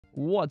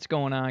What's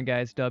going on,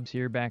 guys? Dubs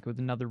here, back with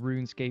another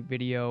RuneScape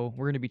video.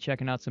 We're going to be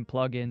checking out some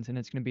plugins, and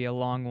it's going to be a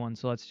long one,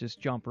 so let's just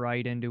jump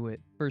right into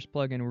it. First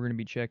plugin we're going to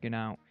be checking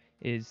out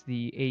is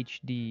the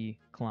HD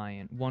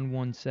Client,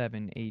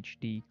 117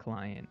 HD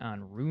Client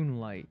on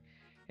Runelite.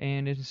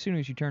 And as soon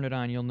as you turn it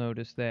on, you'll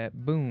notice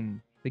that,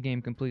 boom, the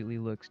game completely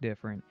looks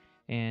different.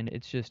 And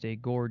it's just a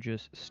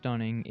gorgeous,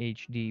 stunning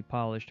HD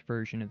polished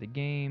version of the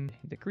game.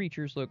 The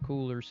creatures look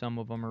cooler, some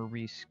of them are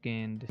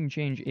reskinned. You can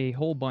change a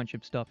whole bunch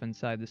of stuff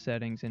inside the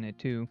settings in it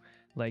too,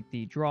 like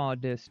the draw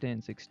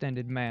distance,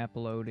 extended map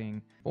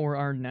loading. For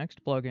our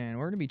next plugin,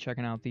 we're going to be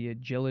checking out the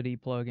agility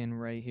plugin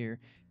right here.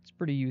 It's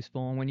pretty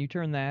useful, and when you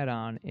turn that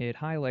on, it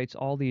highlights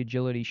all the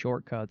agility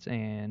shortcuts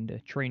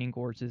and training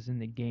courses in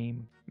the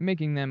game,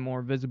 making them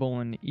more visible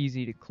and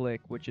easy to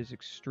click, which is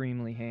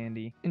extremely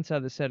handy.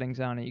 Inside the settings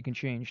on it, you can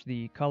change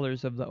the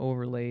colors of the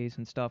overlays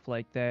and stuff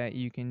like that.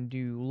 You can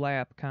do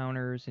lap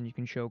counters, and you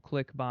can show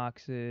click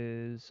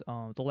boxes.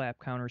 The lap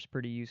counter is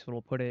pretty useful.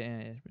 It'll put it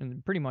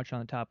in pretty much on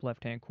the top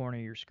left-hand corner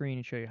of your screen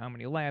and show you how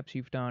many laps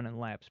you've done and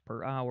laps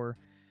per hour.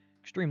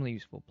 Extremely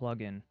useful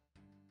plugin.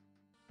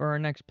 For our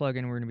next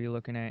plugin we're going to be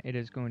looking at, it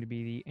is going to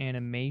be the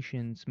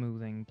Animation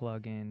Smoothing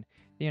plugin.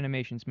 The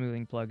Animation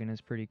Smoothing plugin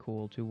is pretty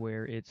cool to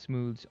where it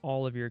smooths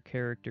all of your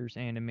character's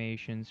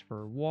animations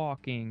for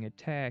walking,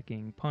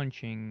 attacking,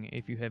 punching.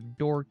 If you have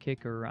Door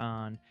Kicker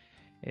on,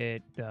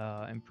 it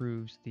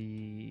improves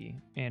the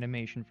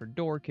animation for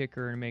Door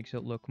Kicker and makes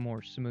it look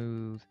more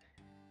smooth.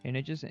 And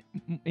it just,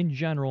 in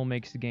general,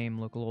 makes the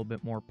game look a little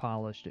bit more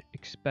polished,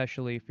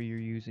 especially if you're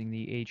using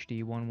the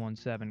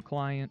HD117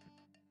 Client.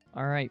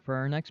 Alright, for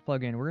our next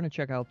plugin, we're going to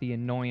check out the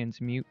Annoyance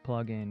Mute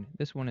plugin.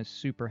 This one is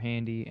super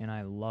handy, and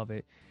I love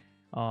it.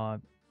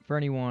 For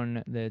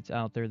anyone that's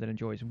out there that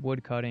enjoys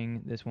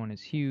woodcutting, this one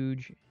is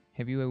huge.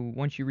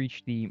 Once you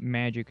reach the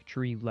magic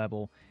tree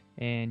level,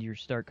 and you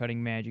start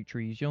cutting magic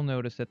trees, you'll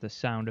notice that the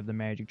sound of the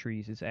magic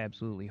trees is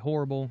absolutely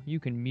horrible.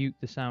 You can mute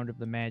the sound of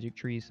the magic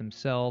trees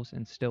themselves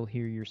and still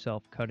hear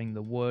yourself cutting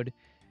the wood,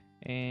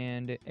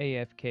 and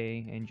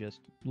AFK and just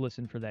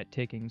listen for that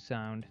ticking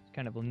sound. It's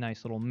kind of a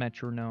nice little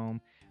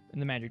metronome,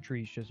 and the magic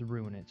trees just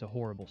ruin it. It's a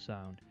horrible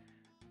sound.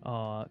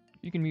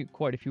 You can mute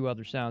quite a few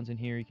other sounds in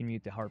here. You can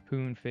mute the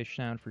harpoon fish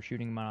sound for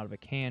shooting them out of a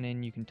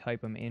cannon. You can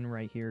type them in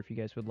right here if you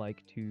guys would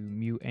like to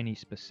mute any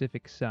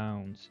specific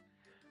sounds.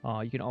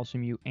 You can also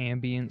mute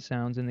ambient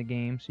sounds in the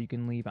game, so you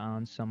can leave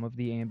on some of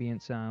the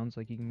ambient sounds,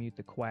 like you can mute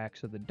the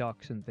quacks of the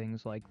ducks and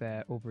things like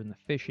that over in the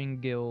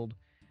fishing guild.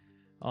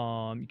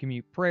 You can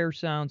mute prayer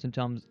sounds and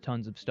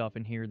tons of stuff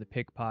in here. The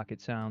pickpocket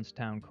sounds,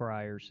 town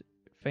criers.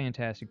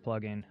 Fantastic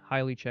plugin.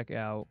 Highly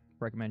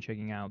recommend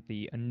checking out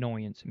the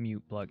Annoyance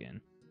Mute plugin.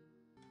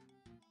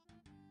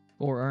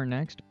 For our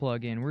next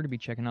plugin, we're going to be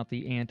checking out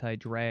the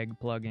Anti-Drag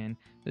plugin.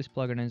 This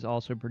plugin is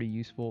also pretty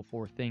useful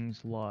for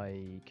things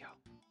like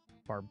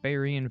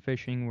barbarian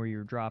fishing, where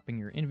you're dropping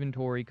your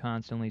inventory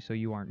constantly so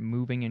you aren't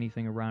moving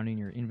anything around in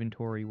your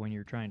inventory when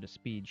you're trying to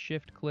speed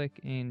shift click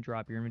and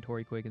drop your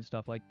inventory quick and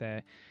stuff like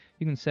that.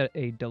 You can set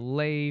a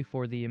delay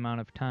for the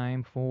amount of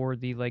time for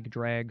the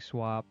drag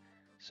swap.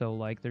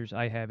 So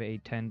I have a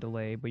 10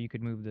 delay, but you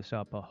could move this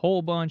up a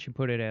whole bunch and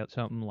put it at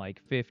something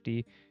like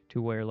 50 to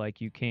where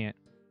you can't,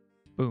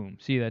 boom,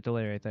 see that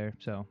delay right there.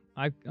 So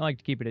I like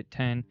to keep it at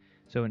 10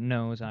 so it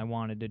knows I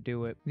wanted to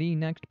do it. The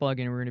next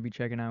plugin we're going to be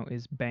checking out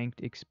is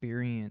Banked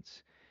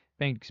Experience.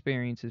 Banked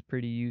Experience is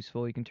pretty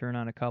useful. You can turn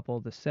on a couple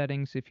of the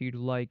settings if you'd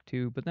like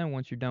to, but then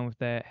once you're done with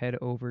that, head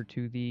over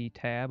to the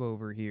tab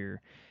over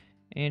here.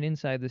 And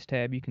inside this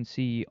tab, you can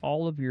see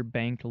all of your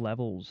banked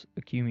levels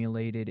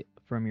accumulated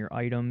from your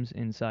items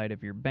inside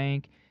of your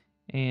bank,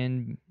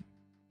 and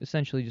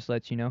essentially just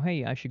lets you know,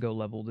 hey, I should go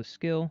level this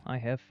skill. I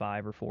have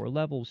 5 or 4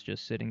 levels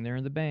just sitting there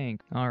in the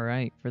bank.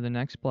 Alright, for the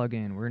next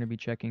plugin, we're going to be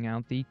checking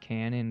out the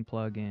Cannon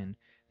plugin.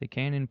 The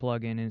Cannon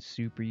plugin is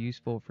super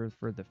useful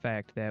for the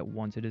fact that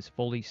once it is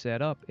fully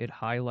set up, it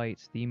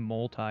highlights the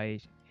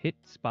multi-hit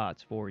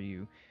spots for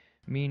you,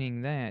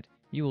 meaning that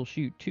you will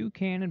shoot 2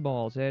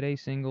 cannonballs at a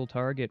single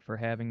target for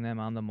having them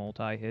on the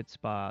multi-hit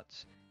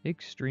spots.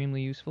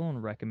 Extremely useful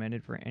and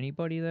recommended for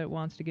anybody that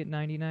wants to get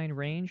 99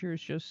 range or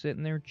is just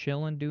sitting there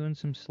chilling doing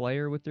some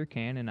Slayer with their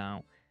cannon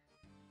out.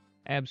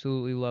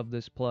 Absolutely love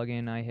this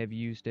plugin. I have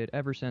used it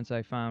ever since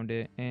I found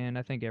it, and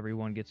I think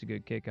everyone gets a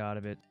good kick out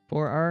of it.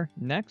 For our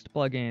next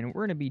plugin,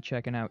 we're going to be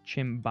checking out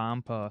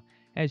Chimbampa.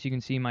 As you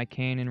can see, my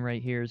cannon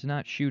right here is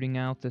not shooting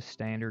out the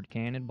standard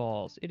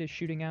cannonballs. It is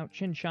shooting out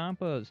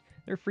Chinchampas.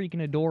 They're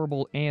freaking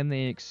adorable, and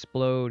they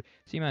explode.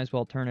 So you might as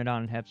well turn it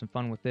on and have some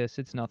fun with this.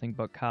 It's nothing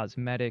but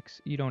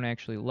cosmetics. You don't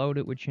actually load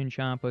it with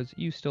Chinchampas.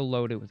 You still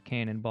load it with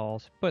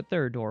cannonballs, but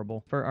they're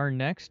adorable. For our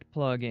next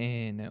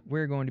plugin,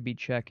 we're going to be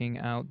checking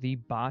out the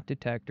Bot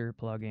Detector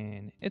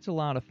plugin. It's a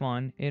lot of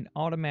fun. It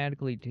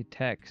automatically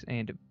detects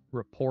and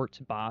reports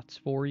bots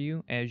for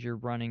you as you're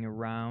running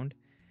around,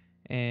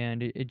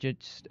 and it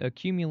just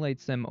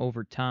accumulates them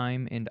over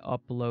time and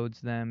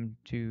uploads them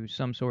to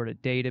some sort of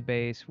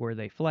database where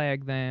they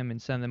flag them and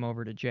send them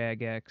over to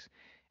Jagex.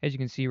 As you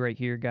can see right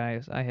here,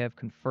 guys, I have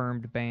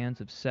confirmed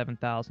bans of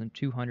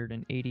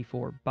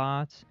 7,284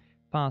 bots.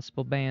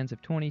 possible bans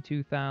of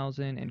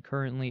 22,000, and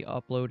currently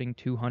uploading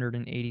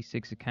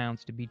 286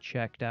 accounts to be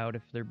checked out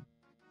if they're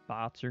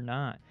bots or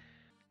not.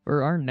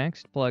 For our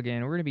next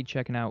plugin, we're going to be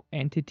checking out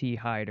Entity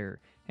Hider.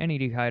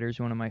 Entity Hider is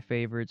one of my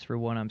favorites for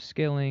when I'm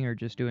skilling or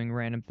just doing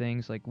random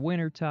things like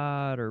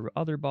Wintertod or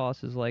other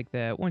bosses like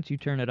that. Once you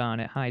turn it on,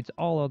 it hides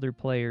all other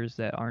players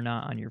that are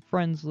not on your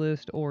friends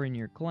list or in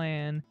your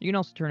clan. You can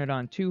also turn it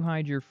on to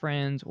hide your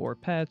friends or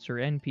pets or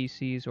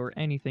NPCs or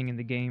anything in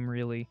the game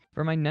really.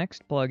 For my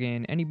next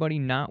plugin, anybody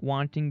not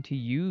wanting to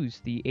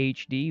use the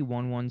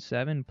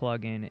HD117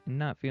 plugin and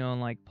not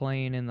feeling like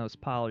playing in those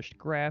polished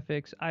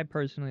graphics, I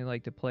personally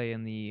like to play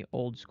in the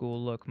old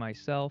school look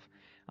myself.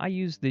 I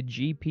use the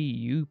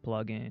GPU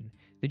plugin.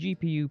 The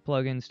GPU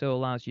plugin still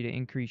allows you to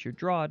increase your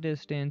draw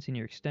distance and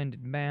your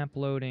extended map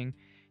loading.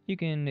 You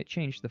can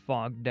change the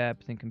fog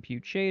depth and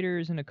compute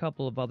shaders and a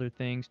couple of other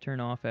things. Turn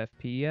off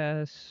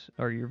FPS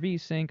or your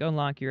VSync,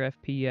 unlock your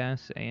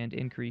FPS, and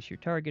increase your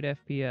target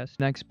FPS.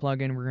 Next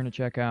plugin we're going to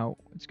check out,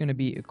 it's going to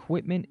be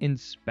Equipment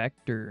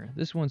Inspector.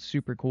 This one's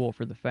super cool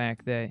for the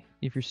fact that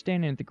if you're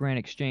standing at the Grand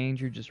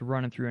Exchange, you're just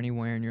running through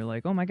anywhere and you're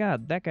like, oh my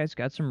god, that guy's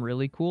got some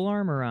really cool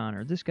armor on,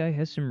 or this guy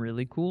has some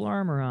really cool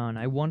armor on.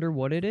 I wonder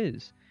what it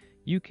is.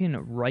 You can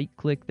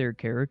right-click their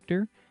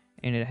character,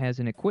 and it has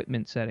an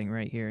equipment setting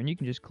right here, and you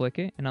can just click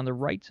it, and on the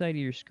right side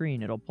of your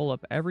screen it'll pull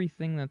up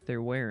everything that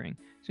they're wearing.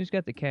 So he's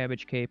got the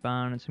cabbage cape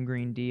on and some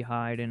green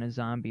D-hide and a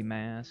zombie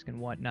mask and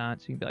whatnot,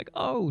 so you can be like,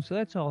 oh, so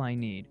that's all I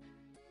need.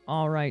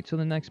 Alright, so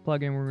the next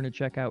plugin we're going to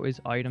check out is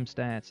Item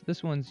Stats.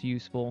 This one's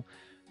useful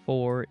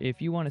for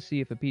if you want to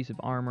see if a piece of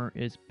armor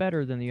is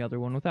better than the other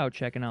one without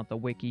checking out the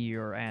wiki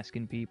or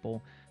asking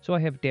people. So I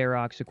have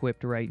Darox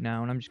equipped right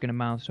now, and I'm just going to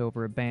mouse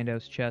over a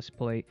Bandos chest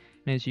plate,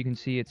 and as you can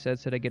see it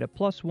says that I get a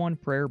 +1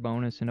 prayer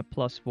bonus and a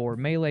 +4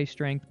 melee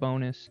strength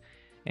bonus,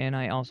 and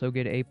I also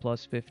get a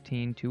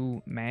 +15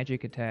 to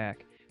magic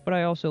attack, but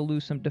I also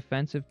lose some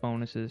defensive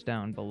bonuses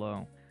down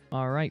below.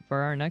 Alright, for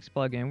our next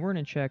plugin we're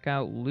going to check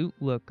out Loot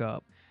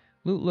Lookup.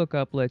 Loot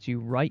Lookup lets you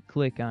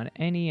right-click on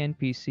any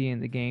NPC in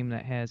the game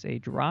that has a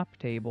drop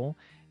table,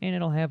 and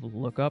it'll have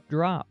lookup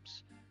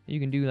drops.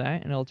 You can do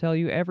that, and it'll tell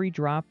you every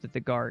drop that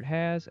the guard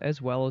has,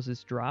 as well as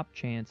its drop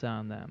chance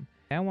on them.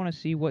 I want to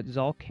see what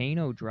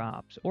Volcano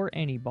drops, or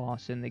any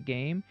boss in the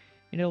game,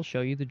 and it'll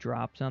show you the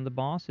drops on the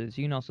bosses.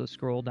 You can also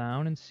scroll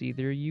down and see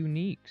their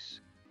uniques.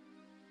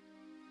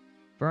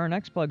 For our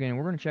next plugin,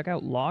 we're going to check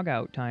out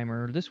Logout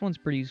Timer. This one's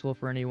pretty useful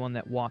for anyone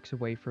that walks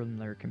away from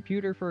their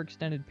computer for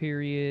extended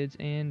periods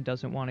and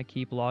doesn't want to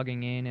keep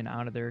logging in and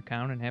out of their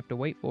account and have to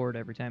wait for it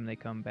every time they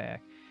come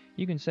back.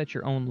 You can set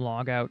your own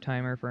logout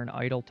timer for an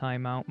idle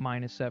timeout.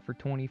 Mine is set for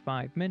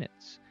 25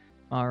 minutes.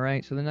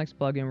 Alright, so the next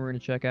plugin we're going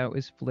to check out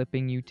is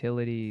Flipping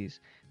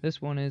Utilities.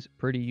 This one is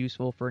pretty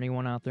useful for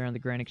anyone out there on the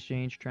Grand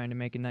Exchange trying to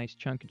make a nice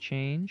chunk of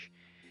change.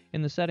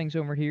 In the settings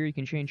over here, you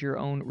can change your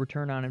own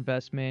return on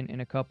investment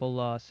and a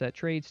couple set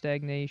trade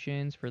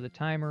stagnations for the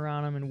timer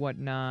on them and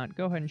whatnot.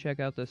 Go ahead and check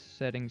out the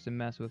settings and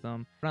mess with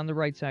them. But on the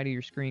right side of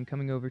your screen,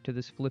 coming over to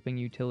this Flipping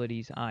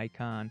Utilities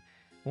icon,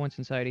 once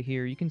inside of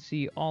here, you can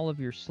see all of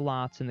your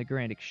slots in the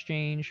Grand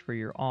Exchange for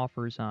your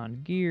offers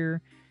on gear.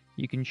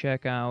 You can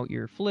check out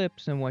your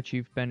flips and what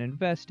you've been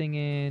investing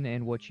in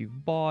and what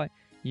you've bought.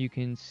 You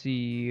can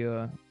see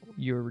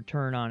your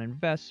return on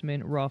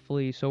investment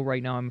roughly. So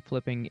right now I'm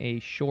flipping a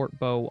short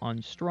bow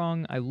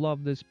unstrung. I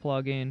love this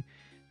plugin.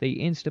 They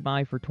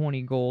insta-buy for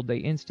 20 gold.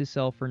 They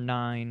insta-sell for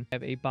 9. I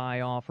have a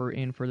buy offer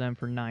in for them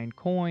for 9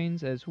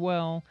 coins as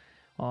well.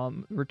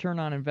 Return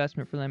on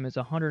investment for them is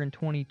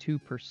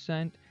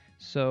 122%.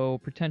 So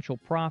potential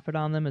profit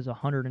on them is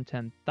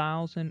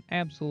 110,000.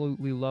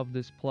 Absolutely love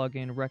this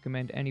plugin.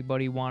 Recommend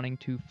anybody wanting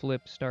to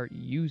flip start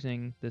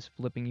using this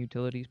Flipping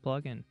Utilities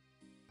plugin.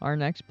 Our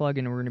next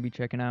plugin we're going to be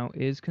checking out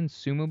is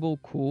Consumable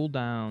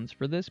Cooldowns.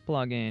 For this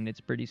plugin,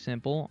 it's pretty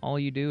simple. All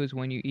you do is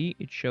when you eat,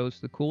 it shows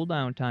the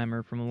cooldown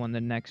timer from when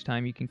the next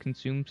time you can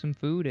consume some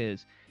food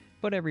is.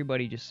 But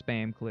everybody just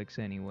spam clicks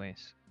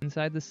anyways.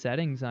 Inside the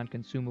settings on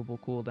Consumable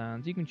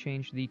Cooldowns, you can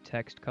change the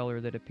text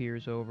color that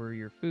appears over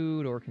your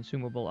food or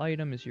consumable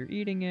item as you're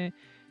eating it.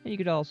 And you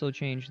could also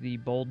change the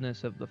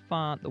boldness of the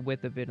font, the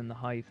width of it, and the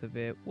height of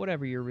it.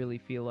 Whatever you really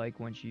feel like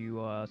once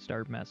you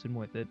start messing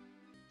with it.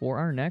 For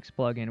our next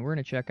plugin, we're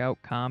going to check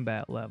out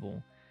Combat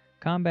Level.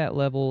 Combat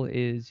Level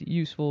is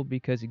useful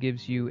because it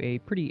gives you a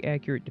pretty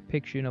accurate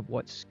depiction of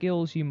what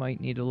skills you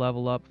might need to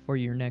level up for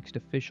your next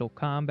official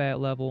combat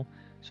level.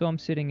 So I'm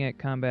sitting at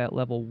combat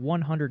level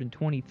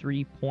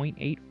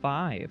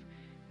 123.85. And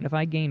if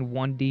I gain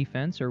 1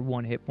 defense or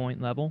 1 hit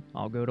point level,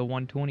 I'll go to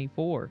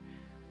 124.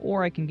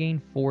 Or I can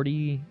gain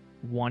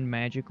 41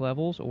 magic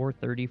levels or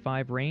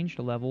 35 ranged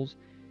levels,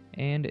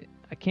 and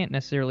I can't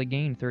necessarily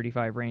gain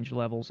 35 range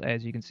levels.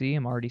 As you can see,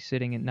 I'm already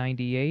sitting at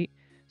 98,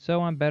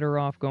 so I'm better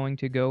off going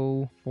to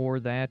go for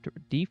that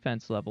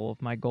defense level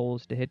if my goal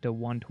is to hit to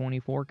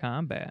 124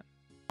 combat.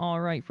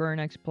 Alright, for our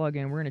next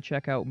plugin, we're going to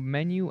check out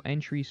Menu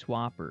Entry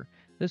Swapper.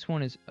 This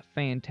one is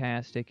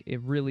fantastic. It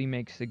really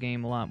makes the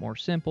game a lot more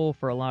simple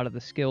for a lot of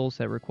the skills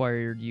that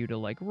required you to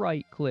like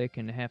right click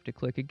and have to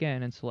click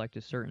again and select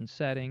a certain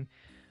setting.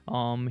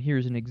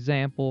 Here's an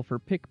example for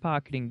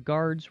pickpocketing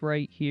guards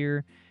right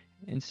here.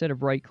 Instead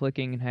of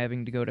right-clicking and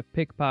having to go to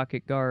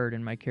pickpocket guard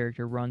and my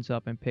character runs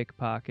up and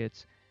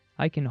pickpockets,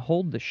 I can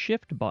hold the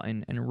shift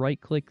button and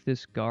right-click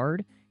this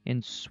guard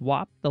and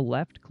swap the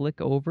left click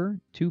over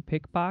to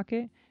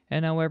pickpocket,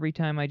 and now every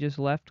time I just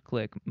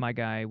left-click, my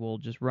guy will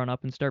just run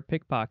up and start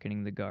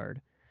pickpocketing the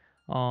guard.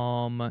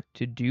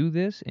 To do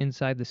this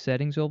inside the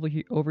settings over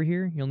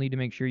here, you'll need to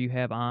make sure you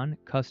have on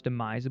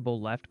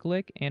customizable left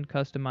click and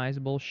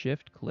customizable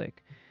shift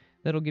click.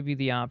 That'll give you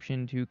the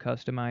option to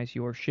customize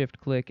your shift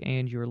click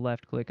and your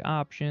left click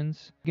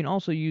options. You can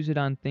also use it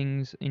on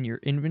things in your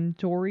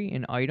inventory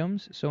and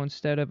items. So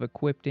instead of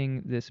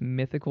equipping this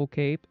mythical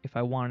cape, if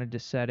I wanted to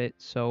set it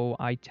so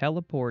I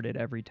teleport it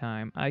every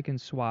time, I can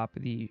swap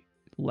the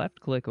left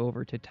click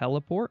over to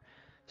teleport.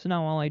 So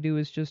now all I do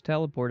is just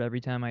teleport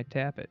every time I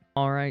tap it.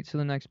 Alright, so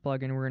the next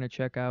plugin we're going to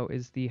check out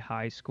is the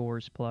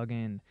Highscores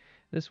plugin.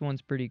 This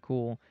one's pretty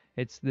cool.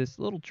 It's this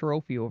little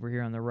trophy over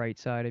here on the right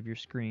side of your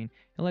screen.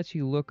 It lets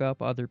you look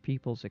up other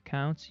people's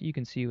accounts. You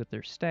can see what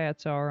their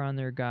stats are on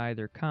their guy,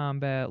 their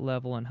combat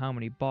level, and how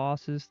many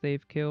bosses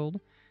they've killed.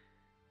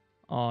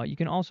 You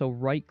can also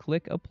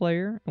right-click a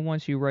player, and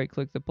once you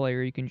right-click the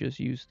player, you can just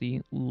use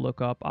the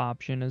lookup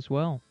option as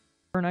well.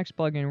 For our next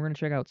plugin, we're going to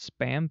check out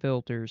Spam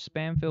Filters.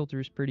 Spam Filter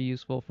is pretty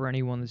useful for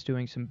anyone that's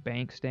doing some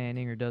bank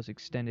standing or does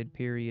extended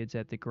periods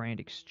at the Grand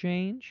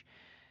Exchange.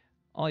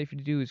 All you have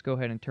to do is go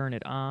ahead and turn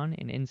it on,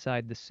 and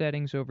inside the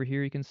settings over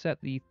here, you can set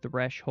the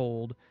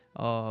threshold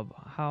of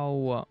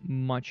how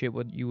much you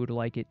would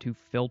like it to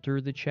filter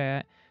the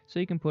chat. So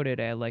you can put it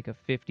at like a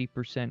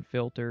 50%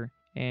 filter,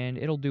 and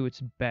it'll do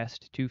its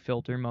best to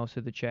filter most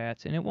of the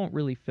chats, and it won't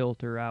really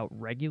filter out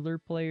regular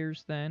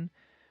players then.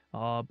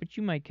 But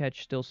you might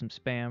catch still some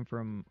spam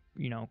from,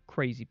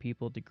 crazy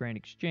people at the Grand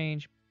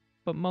Exchange,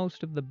 but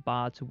most of the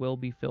bots will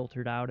be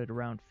filtered out at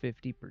around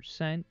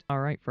 50%.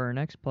 Alright, for our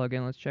next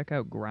plugin, let's check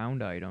out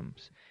ground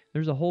items.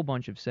 There's a whole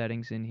bunch of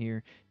settings in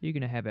here. You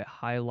can have it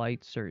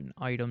highlight certain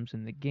items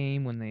in the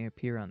game when they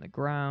appear on the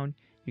ground.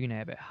 You can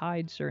have it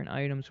hide certain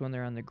items when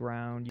they're on the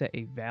ground. Set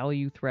a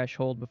value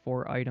threshold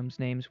before items'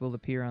 names will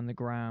appear on the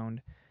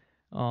ground.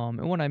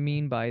 And what I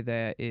mean by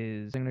that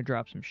is I'm going to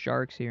drop some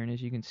sharks here, and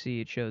as you can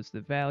see, it shows the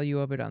value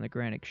of it on the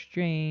Grand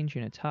Exchange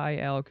and its high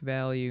alloc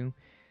value.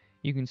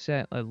 You can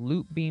set a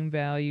loot beam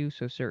value,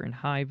 so certain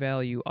high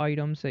value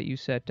items that you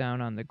set down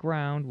on the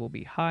ground will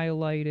be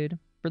highlighted.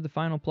 For the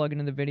final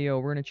plugin in the video,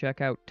 we're going to check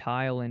out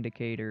Tile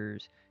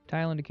Indicators.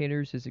 Tile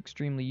Indicators is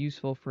extremely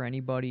useful for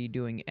anybody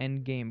doing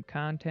endgame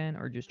content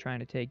or just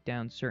trying to take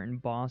down certain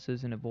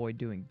bosses and avoid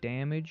doing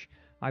damage.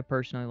 I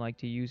personally like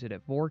to use it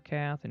at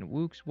Vorkath and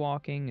Wook's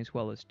Walking, as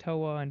well as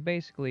Toa, and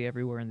basically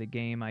everywhere in the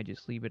game. I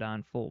just leave it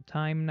on full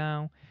time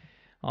now.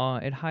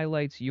 It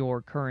highlights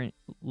your current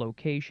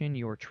location,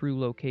 your true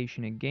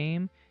location in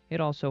game.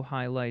 It also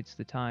highlights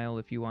the tile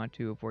if you want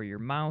to of where your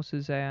mouse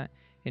is at.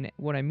 And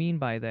what I mean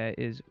by that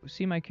is,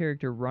 see my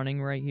character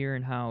running right here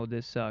and how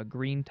this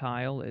green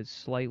tile is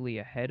slightly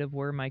ahead of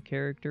where my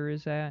character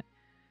is at?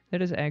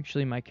 That is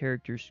actually my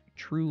character's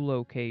true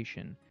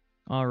location.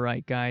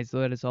 Alright guys, so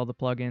that is all the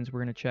plugins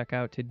we're going to check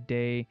out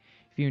today.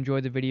 If you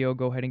enjoyed the video,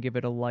 go ahead and give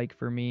it a like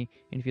for me.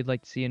 And if you'd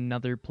like to see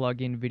another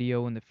plugin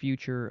video in the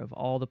future of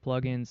all the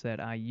plugins that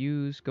I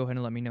use, go ahead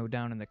and let me know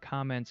down in the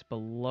comments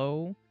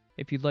below.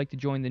 If you'd like to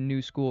join the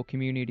New School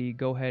community,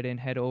 go ahead and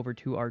head over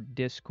to our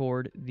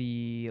Discord.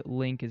 The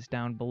link is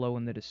down below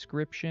in the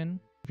description.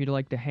 If you'd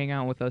like to hang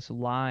out with us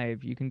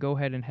live, you can go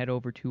ahead and head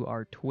over to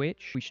our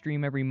Twitch. We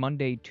stream every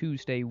Monday,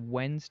 Tuesday,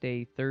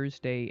 Wednesday,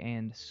 Thursday,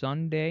 and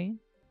Sunday.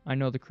 I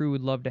know the crew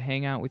would love to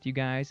hang out with you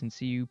guys and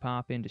see you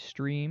pop into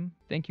stream.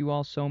 Thank you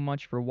all so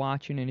much for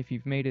watching, and if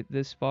you've made it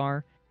this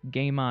far,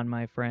 game on,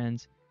 my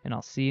friends, and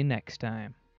I'll see you next time.